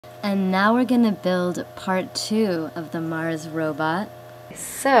And now we're gonna build part 2 of the Mars robot.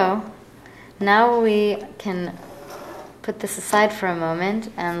 So now we can put this aside for a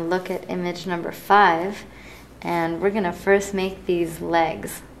moment and look at image number 5. And we're gonna first make these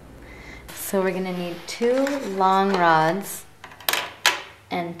legs. So we're gonna need 2 long rods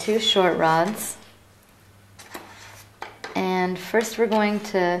and 2 short rods. And first we're going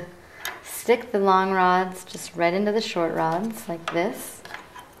to stick the long rods just right into the short rods like this.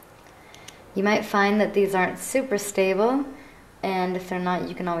 You might find that these aren't super stable, and if they're not,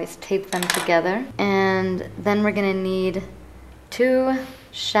 you can always tape them together. And then we're gonna need 2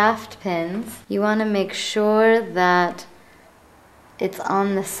 shaft pins. You wanna make sure that it's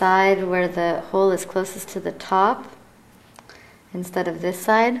on the side where the hole is closest to the top instead of this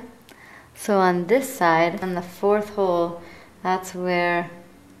side. So on this side, on the 4th hole, that's where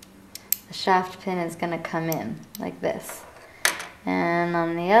the shaft pin is gonna come in, like this. And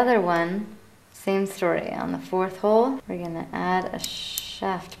on the other one, same story. On the 4th hole, we're gonna add a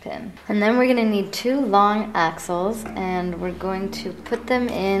shaft pin. And then we're gonna need 2 long axles, and we're going to put them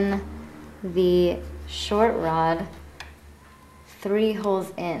in the short rod 3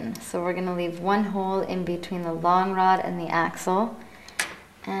 holes in. So we're gonna leave 1 hole in between the long rod and the axle.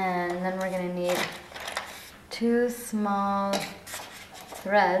 And then we're gonna need 2 small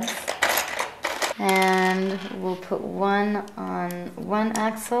threads. And we'll put one on one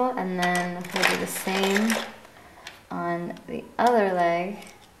axle, and then we'll do the same on the other leg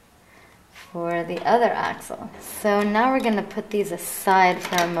for the other axle. So now we're gonna put these aside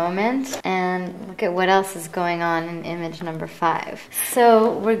for a moment and look at what else is going on in image number 5.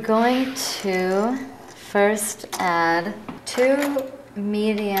 So we're going to first add 2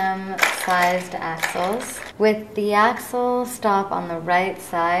 medium-sized axles. With the axle stop on the right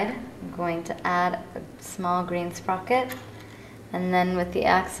side, I'm going to add a small green sprocket, and then with the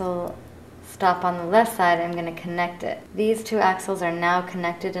axle stop on the left side, I'm going to connect it. These 2 axles are now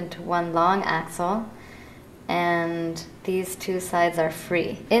connected into one long axle, and these 2 sides are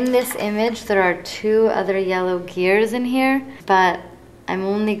free. In this image, there are 2 other yellow gears in here, but I'm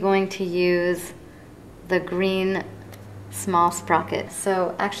only going to use the green small sprocket.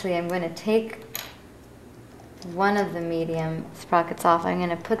 So actually, I'm going to take one of the medium sprockets off. I'm going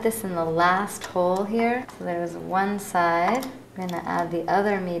to put this in the last hole here. So there's one side. I'm going to add the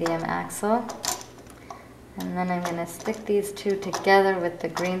other medium axle. And then I'm going to stick these 2 together with the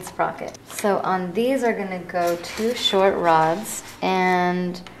green sprocket. So on these are going to go 2 short rods,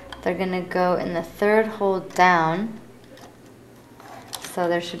 and they're going to go in the 3rd hole down. So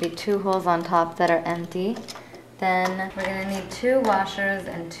there should be 2 holes on top that are empty. Then we're going to need 2 washers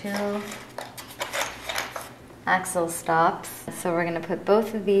and 2 axle stops. So we're going to put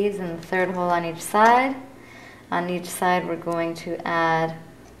both of these in the 3rd hole on each side. On each side we're going to add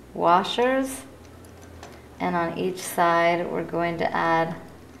washers, and on each side we're going to add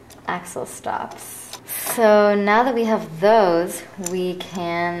axle stops. So now that we have those, we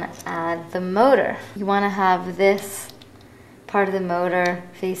can add the motor. You want to have this part of the motor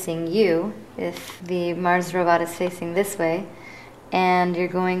facing you if the Mars robot is facing this way. And you're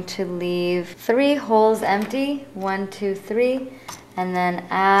going to leave 3 holes empty, 1, 2, 3, and then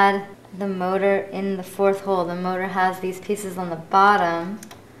add the motor in the 4th hole. The motor has these pieces on the bottom,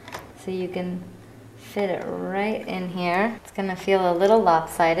 so you can fit it right in here. It's going to feel a little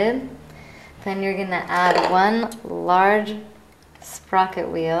lopsided. Then you're going to add 1 large sprocket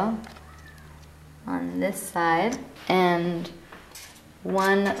wheel on this side, and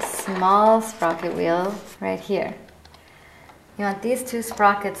 1 small sprocket wheel right here. You want these 2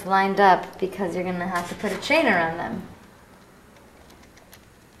 sprockets lined up because you're going to have to put a chain around them.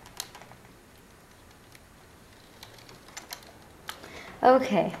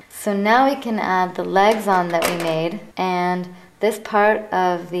 Okay, so now we can add the legs on that we made, and this part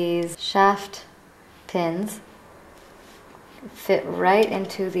of these shaft pins fit right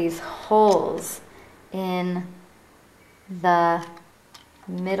into these holes in the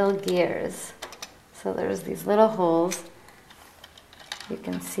middle gears. So there's these little holes. You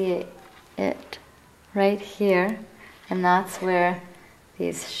can see it right here, and that's where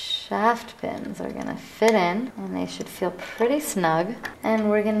these shaft pins are going to fit in, and they should feel pretty snug. And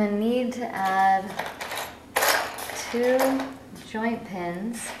we're going to need to add 2 joint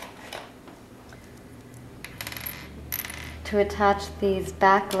pins to attach these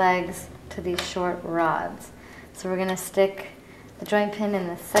back legs to these short rods. So we're going to stick the joint pin in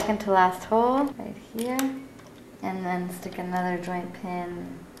the 2nd to last hole right here, and then stick another joint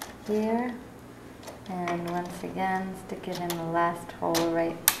pin here, and once again stick it in the last hole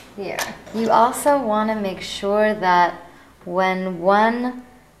right here. You also want to make sure that when one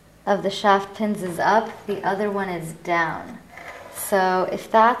of the shaft pins is up, the other one is down. So if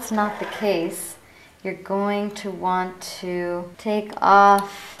that's not the case, you're going to want to take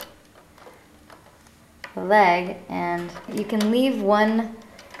off the leg, and you can leave one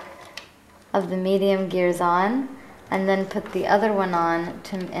of the medium gears on and then put the other one on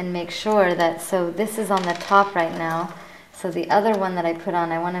and make sure that, so this is on the top right now, so the other one that I put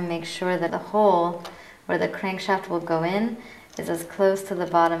on, I want to make sure that the hole where the crankshaft will go in is as close to the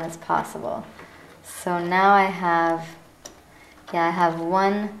bottom as possible. So now I have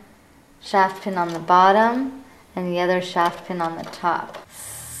one shaft pin on the bottom and the other shaft pin on the top.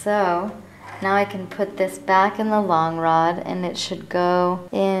 So now I can put this back in the long rod, and it should go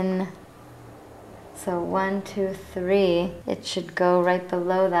in, so 1, 2, 3, it should go right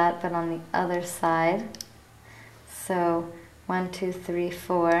below that but on the other side. So 1, 2, 3,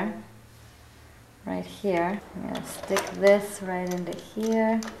 4, right here. I'm going to stick this right into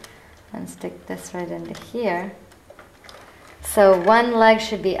here and stick this right into here. So one leg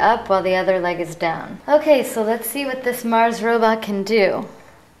should be up while the other leg is down. Okay, so let's see what this Mars robot can do.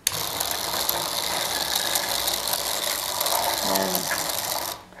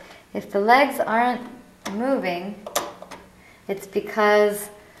 If the legs aren't moving, it's because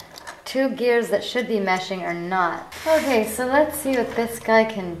two gears that should be meshing are not. Okay, so let's see what this guy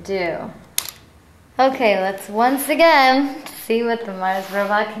can do. Okay, let's once again see what the Mars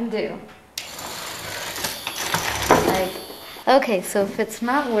robot can do. Okay, so if it's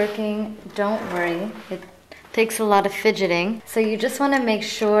not working, don't worry. It takes a lot of fidgeting. So you just want to make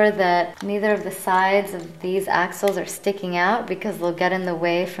sure that neither of the sides of these axles are sticking out, because they'll get in the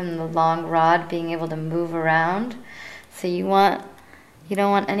way from the long rod being able to move around. So you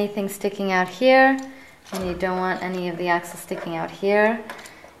don't want anything sticking out here, and you don't want any of the axles sticking out here.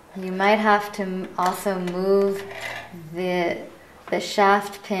 You might have to also move the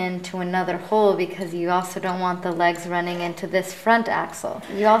shaft pin to another hole, because you also don't want the legs running into this front axle.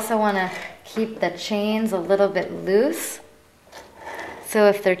 You also want to keep the chains a little bit loose. So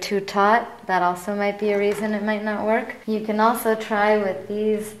if they're too taut, that also might be a reason it might not work. You can also try with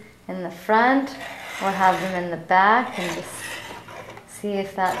these in the front or have them in the back and just see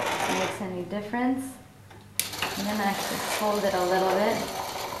if that makes any difference. I'm going to actually fold it a little bit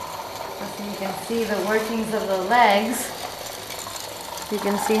so you can see the workings of the legs. You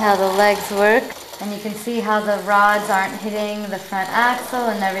can see how the legs work, and you can see how the rods aren't hitting the front axle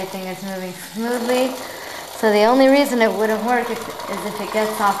and everything is moving smoothly. So the only reason it wouldn't work is if it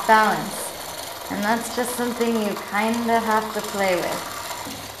gets off balance. And that's just something you kind of have to play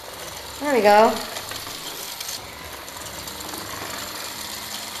with. There we go.